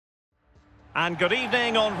And good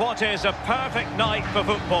evening on what is a perfect night for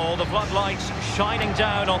football. The floodlights shining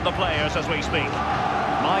down on the players as we speak.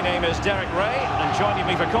 My name is Derek Ray, and joining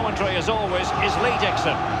me for commentary as always is Lee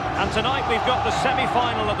Dixon. And tonight we've got the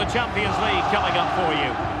semi-final of the Champions League coming up for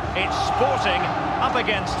you. It's Sporting up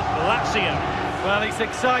against Lazio. Well, it's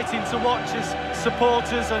exciting to watch as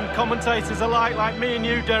supporters and commentators alike, like me and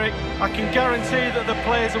you, Derek. I can guarantee that the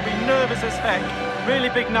players will be nervous as heck. Really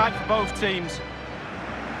big night for both teams.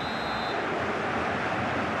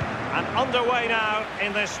 And underway now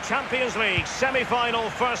in this Champions League semi-final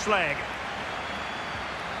first leg.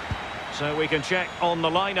 So we can check on the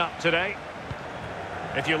lineup today.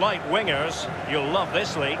 If you like wingers, you'll love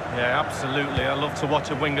this league. Yeah, absolutely. I love to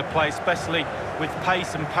watch a winger play, especially with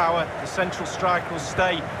pace and power. The central striker will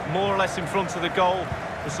stay more or less in front of the goal.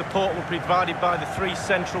 The support will be provided by the three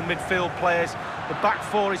central midfield players. The back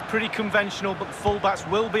four is pretty conventional, but the fullbacks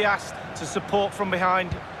will be asked to support from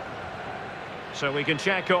behind. So we can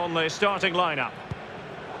check on the starting lineup.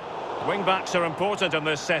 Wing-backs are important in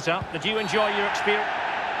this setup. Did you enjoy your experience?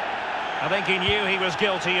 I think he knew he was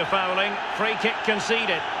guilty of fouling. Free kick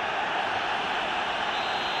conceded.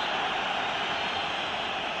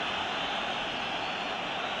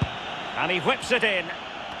 And he whips it in.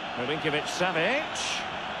 Milinkovic-Savic.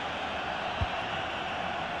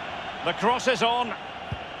 The cross is on.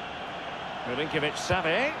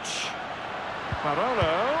 Milinkovic-Savic.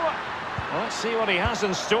 Parolo. Well, let's see what he has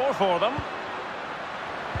in store for them.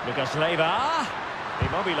 Lucas Leiva.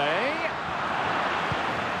 Immobile.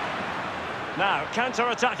 Now,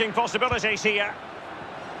 counter-attacking possibilities here.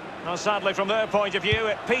 Now, sadly, from their point of view,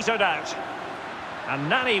 it petered out. And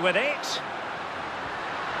Nani with it.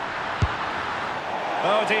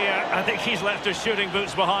 Oh dear, I think he's left his shooting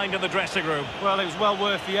boots behind in the dressing room. Well, it was well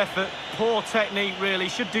worth the effort. Poor technique, really.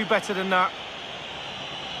 Should do better than that.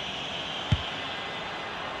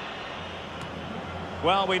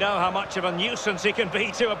 Well, we know how much of a nuisance he can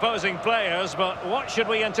be to opposing players, but what should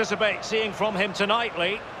we anticipate seeing from him tonight,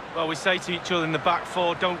 Lee? Well, we say to each other in the back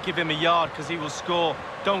four, don't give him a yard because he will score.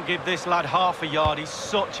 Don't give this lad half a yard. He's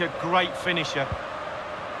such a great finisher.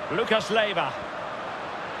 Lucas Leiva.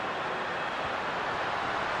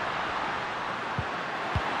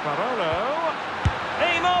 Parolo.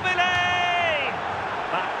 Immobile!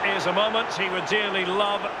 That is a moment he would dearly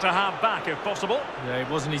love to have back if possible. Yeah, it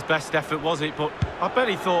wasn't his best effort, was it? But I bet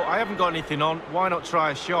he thought, I haven't got anything on. Why not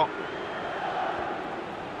try a shot?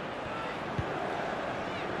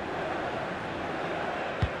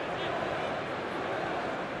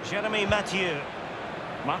 Jeremy Mathieu.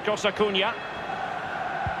 Marcos Acuna.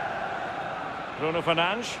 Bruno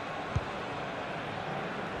Fernandes.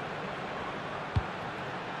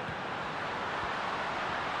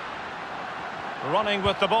 Running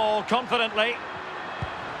with the ball confidently.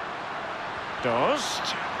 Dost.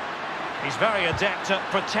 He's very adept at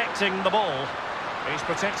protecting the ball. He's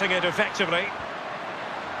protecting it effectively.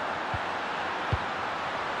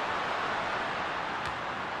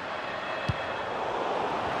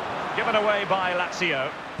 Given away by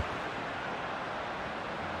Lazio.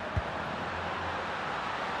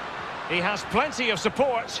 He has plenty of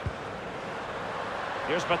support.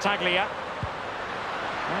 Here's Battaglia.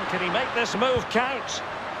 Well, can he make this move count?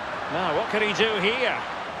 Now, what can he do here?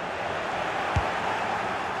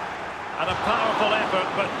 And a powerful effort,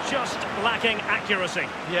 but just lacking accuracy.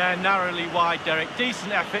 Yeah, narrowly wide, Derek.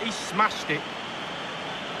 Decent effort. He smashed it.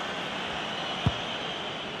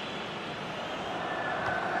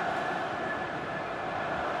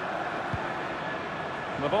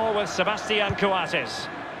 The ball with Sebastian Coates.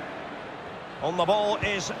 On the ball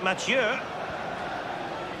is Mathieu.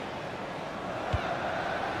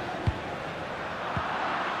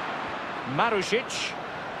 Marusic.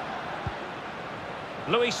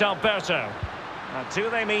 Luis Alberto. Now, do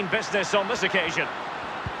they mean business on this occasion?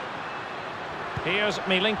 Here's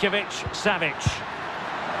Milinkovic-Savic.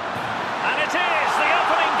 And it is the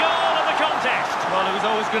opening goal of the contest. Well, it was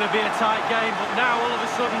always going to be a tight game, but now all of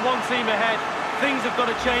a sudden one team ahead. Things have got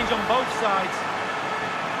to change on both sides.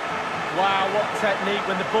 Wow, what technique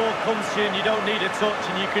when the ball comes to you and you don't need a touch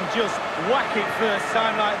and you can just whack it first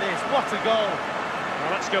time like this. What a goal.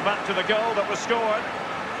 Well, let's go back to the goal that was scored.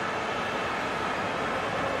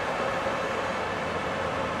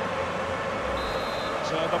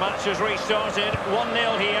 So the match has restarted,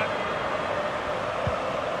 1-0 here.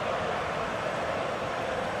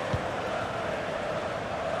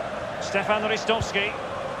 Stefan Ristovski.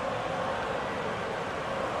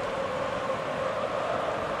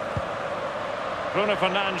 Bruno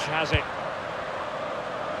Fernandes has it.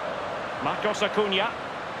 Marcos Acuna.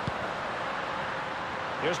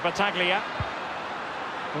 Here's Battaglia.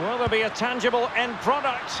 Will there be a tangible end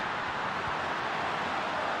product?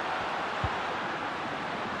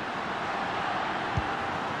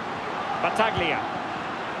 Battaglia.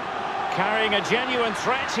 Carrying a genuine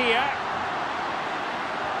threat here.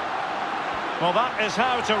 Well, that is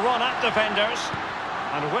how to run at defenders.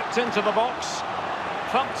 And whipped into the box.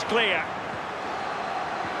 Thumped clear.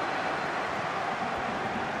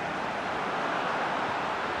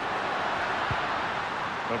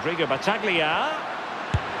 Rodrigo Battaglia.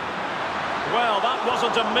 Well, that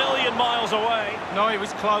wasn't a million miles away. No, it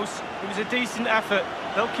was close. It was a decent effort.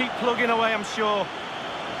 They'll keep plugging away, I'm sure.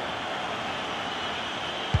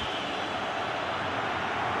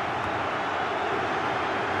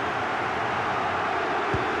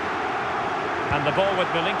 And the ball with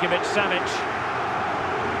Milinkovic-Savic.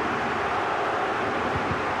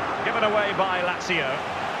 Given away by Lazio.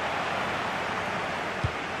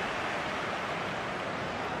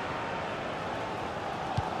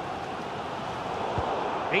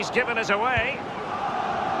 He's given us away.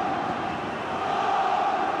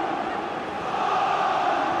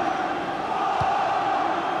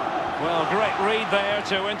 Well, great read there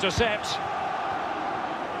to intercept.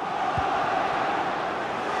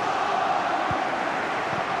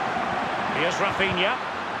 Here's Rafinha.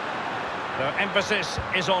 Their emphasis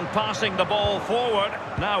is on passing the ball forward.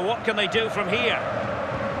 Now, what can they do from here?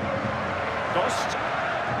 Dost.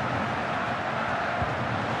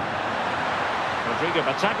 Rodrigo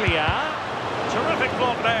Battaglia. Terrific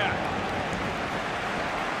block there.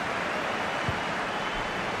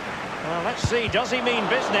 Well, let's see, does he mean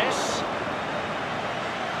business?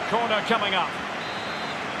 Corner coming up.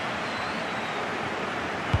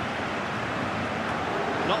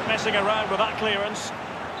 Not messing around with that clearance.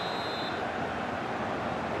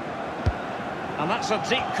 And that's a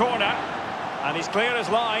deep corner. And he's clear his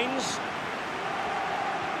lines.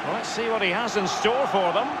 Well, let's see what he has in store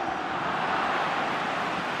for them.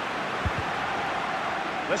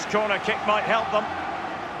 This corner kick might help them.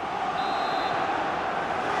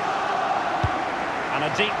 And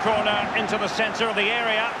a deep corner into the centre of the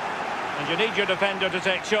area. And you need your defender to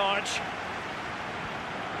take charge.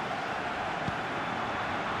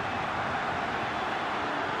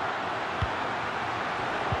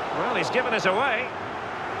 Well, he's given us away.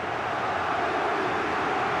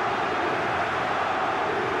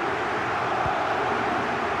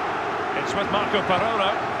 It's with Marco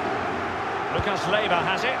Parolo. Lucas Leiva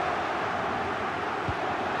has it.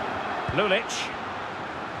 Lulic.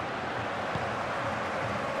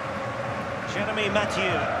 Jeremy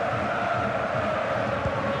Mathieu.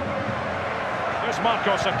 Here's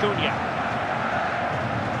Marcos Acuna.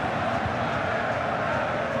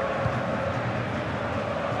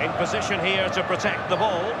 In position here to protect the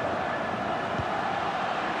ball.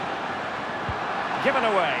 Given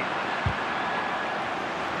away.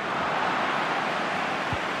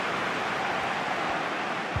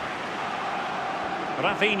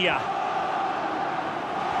 Rafinha.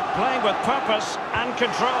 Playing with purpose and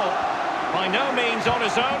control. By no means on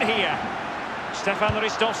his own here. Stefan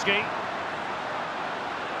Ristovski.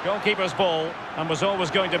 Goalkeeper's ball, and was always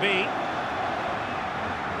going to be.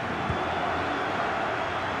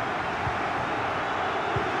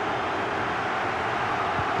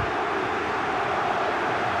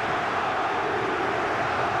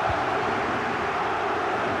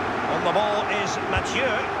 On the ball is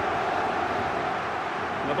Mathieu.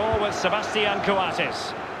 The ball with Sebastian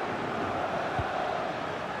Coates.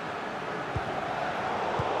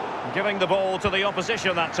 Giving the ball to the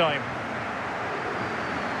opposition that time.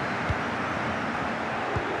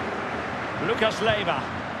 Lucas Leiva.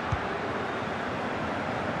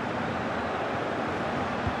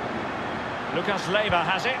 Lucas Leiva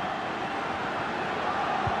has it.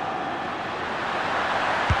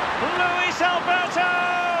 Luis Alberto!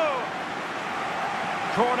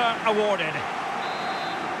 Corner awarded.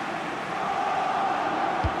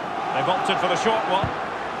 They've opted for the short one.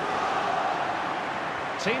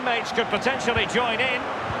 Teammates could potentially join in.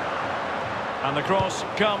 And the cross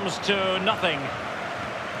comes to nothing.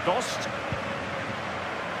 Dost.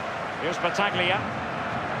 Here's Battaglia.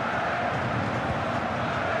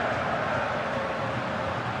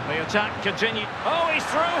 The attack continues. Oh, he's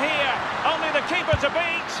through here. Only the keeper to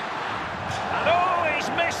beat. And oh, he's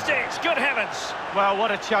missed it. Good heavens. Well,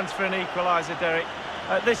 what a chance for an equaliser, Derek.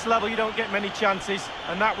 At this level, you don't get many chances,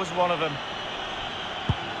 and that was one of them.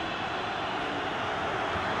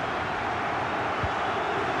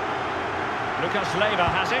 Lucas Leiva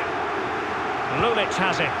has it. Lulic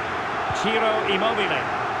has it. Ciro Immobile.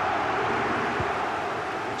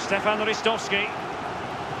 Stefan Ristovski.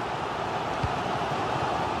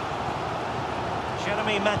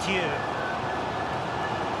 Jeremy Mathieu.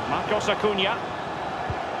 Marcos Acuna.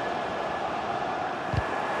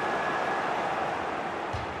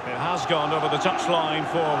 It has gone over the touchline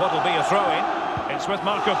for what will be a throw-in. It's with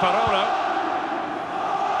Marco Parolo.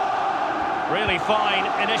 Really fine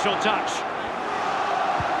initial touch.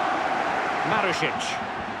 Marušić.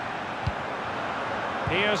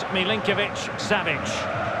 Here's Milinkovic-Savic.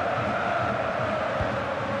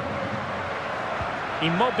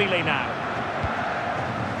 Immobile now.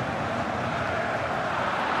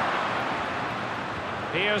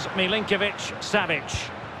 Here's Milinkovic-Savic.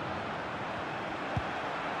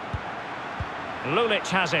 Lulic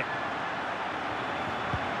has it.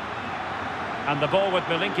 And the ball with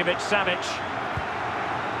Milinkovic-Savic.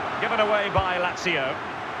 Given away by Lazio.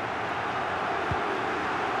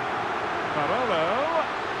 Parolo.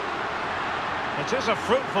 It is a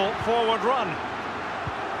fruitful forward run.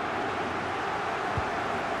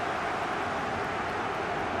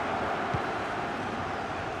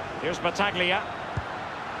 Here's Battaglia.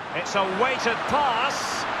 It's a weighted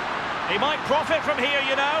pass. He might profit from here,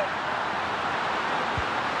 you know.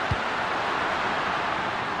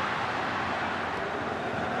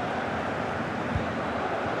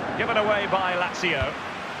 Given away by Lazio.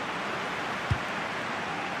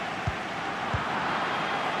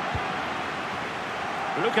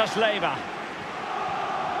 Lucas Leiva.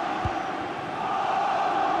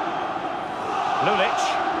 Lulic.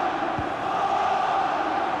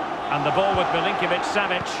 And the ball with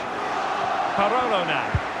Milinkovic-Savic. Parolo now.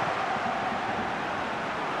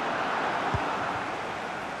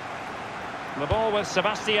 The ball with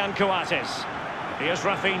Sebastian Coates. Here's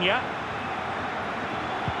Rafinha.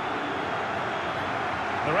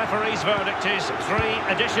 The referee's verdict is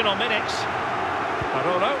 3 additional minutes.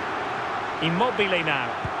 Parolo. Immobile now.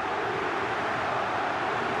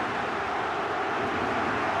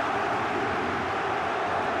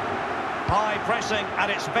 High pressing at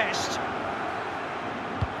its best.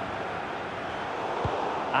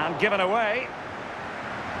 And given away.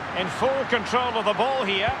 In full control of the ball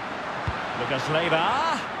here. Lucas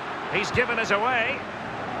Leiva. He's given it away.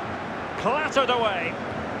 Clattered away.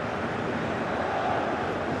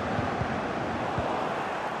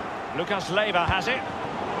 Lucas Leiva has it.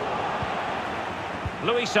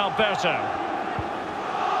 Luis Alberto.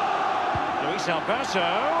 Luis Alberto.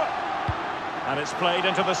 And it's played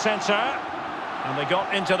into the centre. And they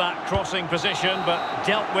got into that crossing position, but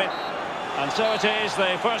dealt with. And so it is,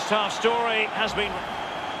 the first half story has been...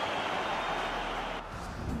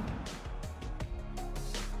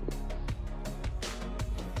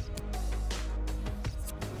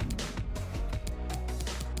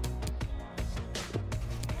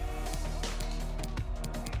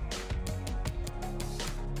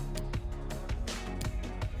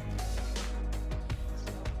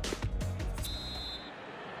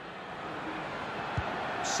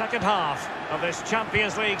 Second half of this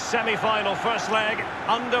Champions League semi-final first leg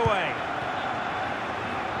underway.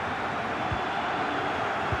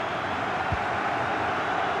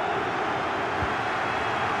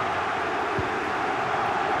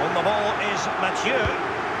 On the ball is Mathieu.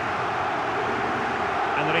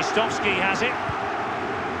 And Ristovski has it.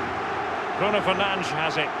 Bruno Fernandes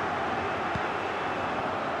has it.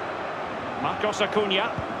 Marcos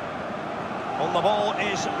Acuna. On the ball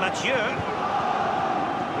is Mathieu.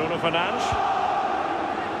 Bruno Fernandes.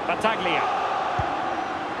 Battaglia.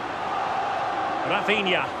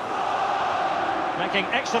 Rafinha. Making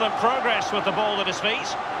excellent progress with the ball at his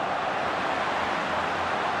feet.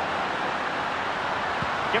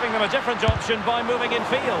 Giving them a different option by moving in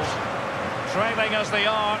field. Trailing as they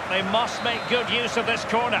are, they must make good use of this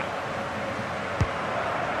corner.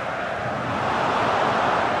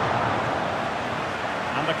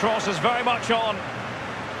 And the cross is very much on.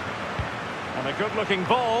 And a good-looking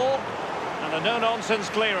ball, and a no-nonsense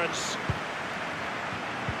clearance.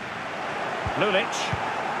 Lulic.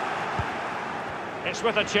 It's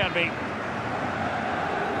with Acerbi.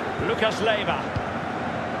 Lucas Leiva.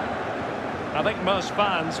 I think most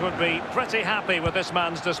fans would be pretty happy with this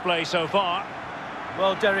man's display so far.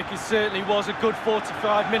 Well, Derek, it certainly was a good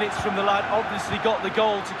 45 minutes from the lad. Obviously got the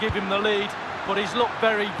goal to give him the lead, but he's looked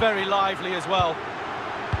very, very lively as well.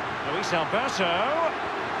 Luis Alberto.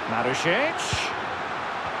 Marušić.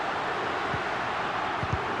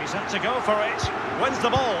 He's had to go for it. Wins the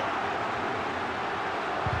ball.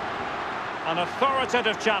 An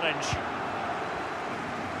authoritative challenge.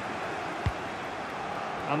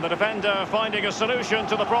 And the defender finding a solution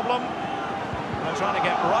to the problem. They're trying to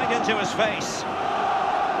get right into his face.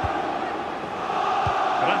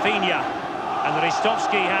 Rafinha. And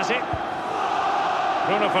Ristovski has it.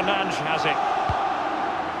 Bruno Fernandes has it.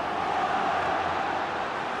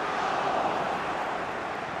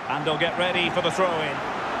 And they'll get ready for the throw-in.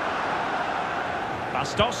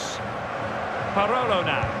 Bastos. Parolo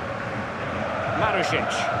now. Marusic.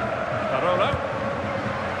 Barolo.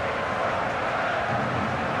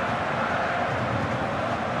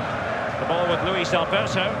 The ball with Luis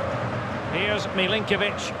Alberto. Here's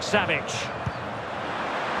Milinkovic-Savic.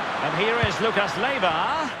 And here is Lucas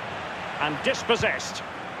Leiva. And dispossessed.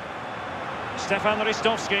 Stefan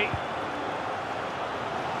Ristovski.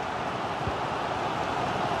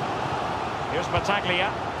 Here's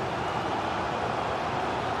Battaglia.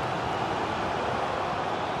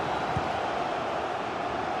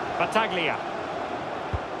 Battaglia.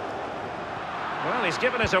 Well, he's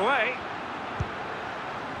given it away.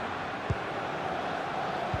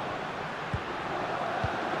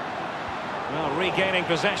 Well, regaining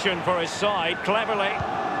possession for his side, cleverly.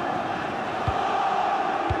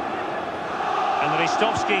 And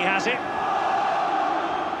Ristovski has it.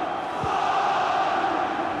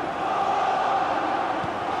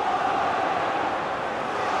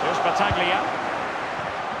 Here's Battaglia.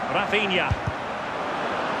 Rafinha.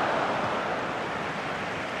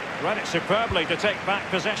 Read it superbly to take back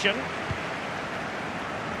possession.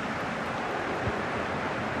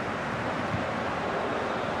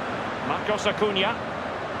 Marcos Acuna.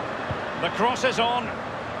 The cross is on.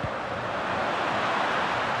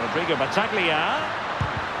 Rodrigo Battaglia.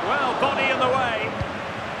 Well, body in the way.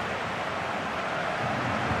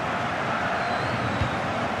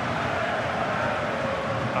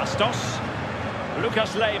 Bastos.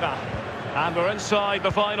 Lucas Leiva. And we're inside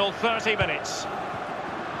the final 30 minutes.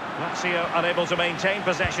 Lazio unable to maintain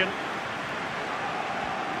possession.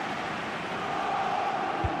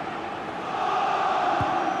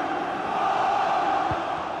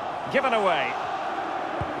 Given away.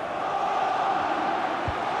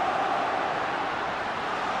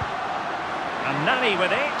 And Nani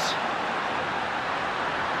with it.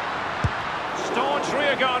 Staunch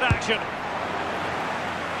rearguard action.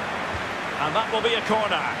 And that will be a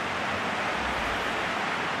corner.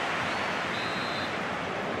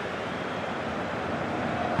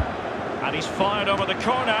 And he's fired over the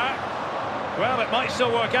corner. Well, it might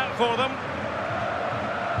still work out for them.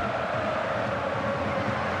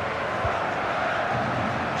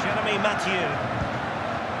 Jeremy Mathieu.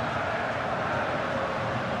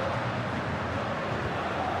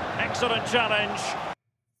 Excellent challenge.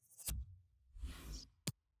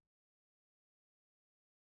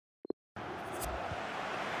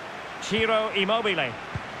 Ciro Immobile.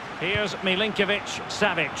 Here's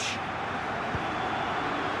Milinkovic-Savic.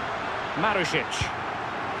 Marusic.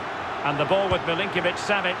 And the ball with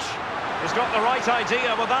Milinkovic-Savic. He's got the right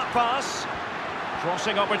idea with that pass.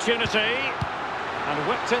 Crossing opportunity. And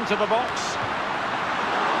whipped into the box.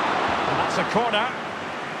 And that's a corner.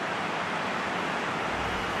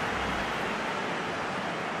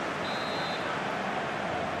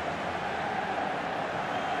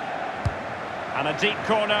 And a deep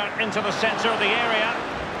corner into the centre of the area.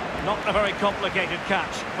 Not a very complicated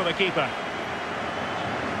catch for the keeper.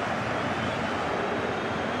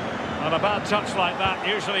 And a bad touch like that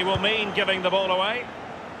usually will mean giving the ball away.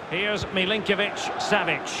 Here's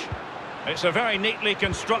Milinkovic-Savic. It's a very neatly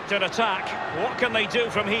constructed attack. What can they do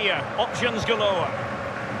from here? Options galore.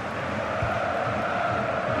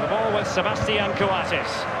 The ball with Sebastian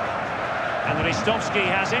Coates. And Ristovski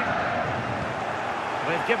has it.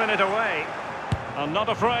 They've given it away. And not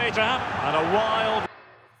afraid to have. And a wild...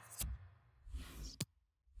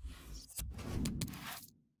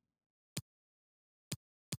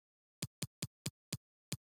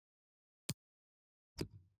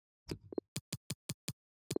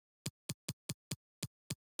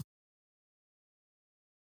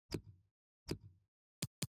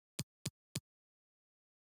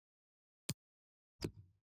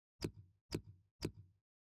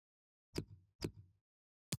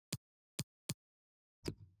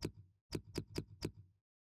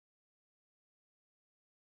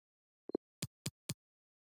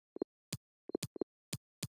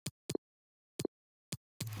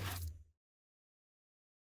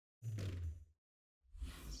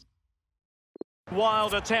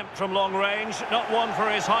 Wild attempt from long range, not one for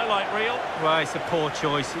his highlight reel. Well, it's a poor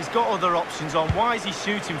choice. He's got other options on. Why is he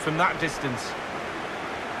shooting from that distance?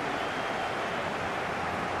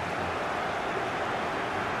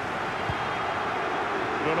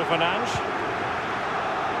 Bruno Fernandes.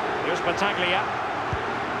 Here's Battaglia.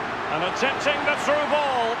 And attempting the through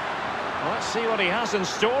ball. Well, let's see what he has in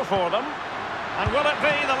store for them. And will it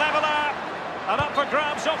be the leveller? And up for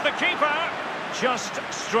grabs off the keeper. Just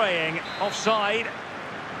straying offside.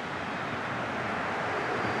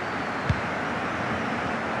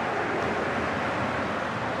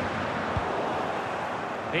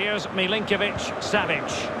 Here's Milinkovic-Savic.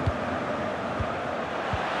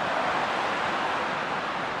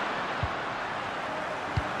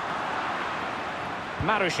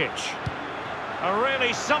 Marušić. A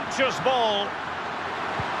really sumptuous ball.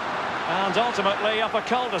 And ultimately up a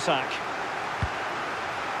cul-de-sac.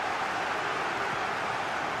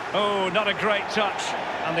 Oh, not a great touch.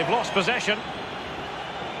 And they've lost possession.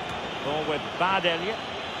 Ball with Badelj.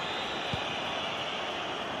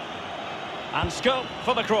 And scope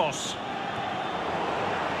for the cross.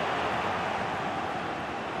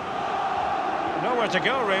 Nowhere to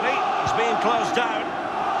go, really. He's being closed down.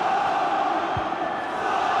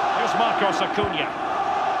 Here's Marcos Acuna.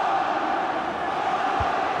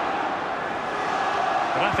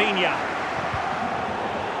 Rafinha.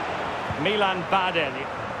 Milan Badelj.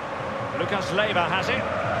 Lucas Leiva has it.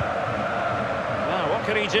 Now, what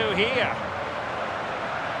can he do here?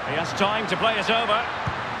 He has time to play it over.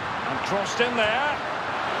 And crossed in there.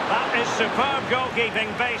 That is superb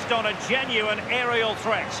goalkeeping based on a genuine aerial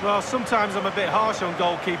threat. Well, sometimes I'm a bit harsh on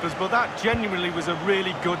goalkeepers, but that genuinely was a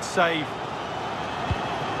really good save.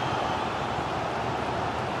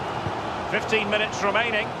 15 minutes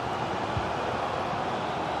remaining.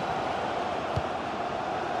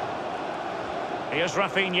 Here's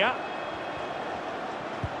Rafinha.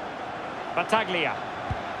 Battaglia.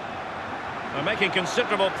 They're making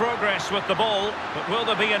considerable progress with the ball, but will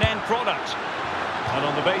there be an end product? And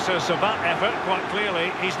on the basis of that effort, quite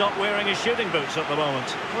clearly, he's not wearing his shooting boots at the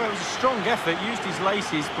moment. Well, it was a strong effort, used his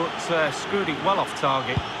laces, but screwed it well off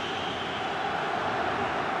target.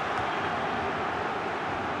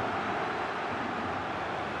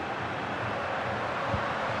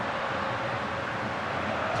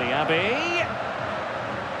 Diaby.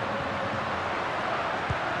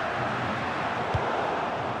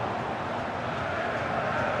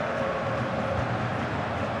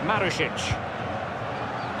 Marušić.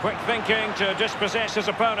 Quick thinking to dispossess his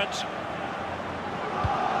opponent.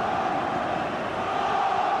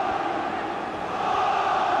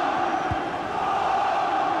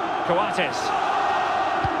 Coates.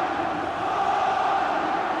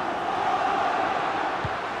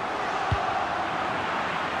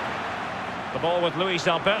 The ball with Luis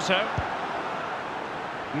Alberto.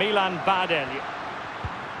 Milan Badelj.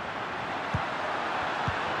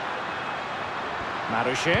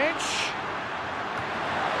 Marušić.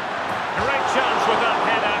 Great chance with that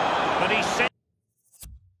header, but he's sent.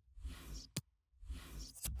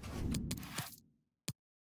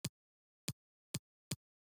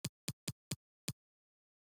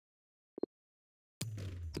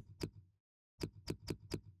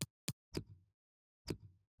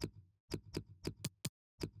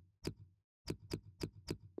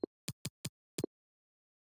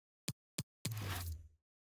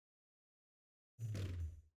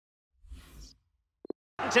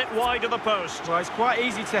 It wide of the post. Well, it's quite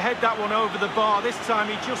easy to head that one over the bar. This time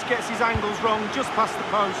he just gets his angles wrong, just past the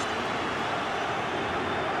post.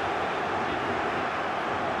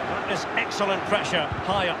 That is excellent pressure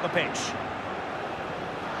high up the pitch.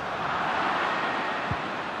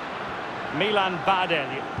 Milan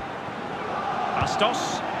Badelj.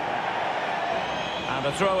 Bastos. And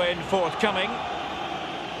a throw-in forthcoming.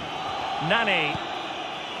 Nani.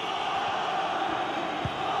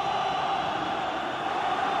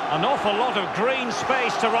 An awful lot of green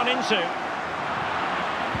space to run into.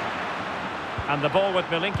 And the ball with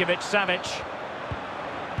Milinkovic-Savic.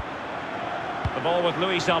 The ball with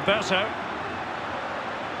Luis Alberto.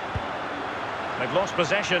 They've lost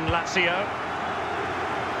possession, Lazio.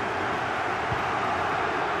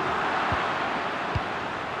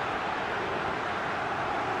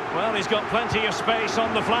 Well, he's got plenty of space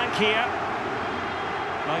on the flank here.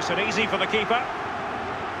 Nice and easy for the keeper.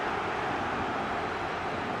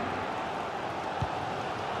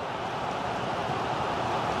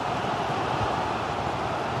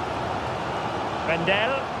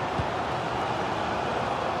 Vendel.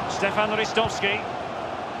 Stefan Ristovski.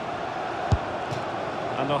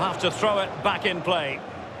 And they'll have to throw it back in play.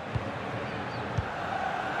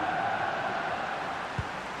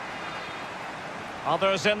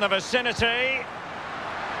 Others in the vicinity.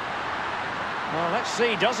 Well, let's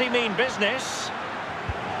see, does he mean business?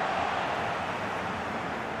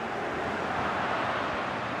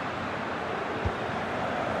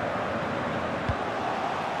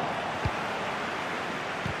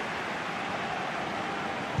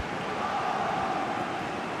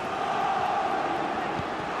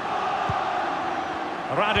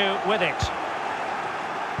 Radu with it.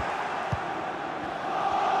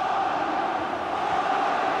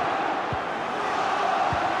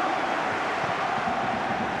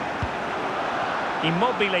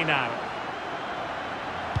 Immobile now.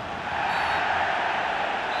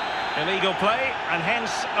 Illegal play and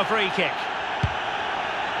hence a free kick.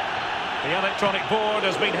 The electronic board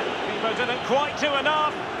has been... FIFA didn't quite do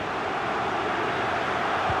enough.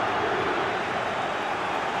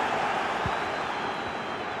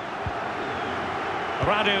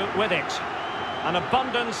 Radu with it. An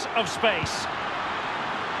abundance of space.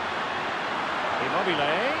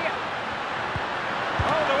 Immobile.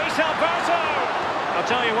 Oh, Luis Alberto! I'll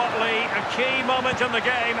tell you what, Lee, a key moment in the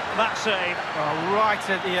game, that save. Oh, right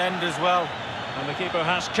at the end as well. And the keeper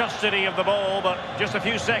has custody of the ball, but just a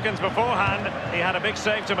few seconds beforehand, he had a big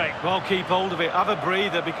save to make. Well, keep hold of it, have a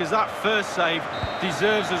breather, because that first save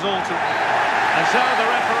deserves us all to... And so the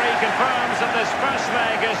referee confirms that this first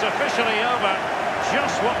leg is officially over.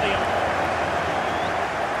 Just what the...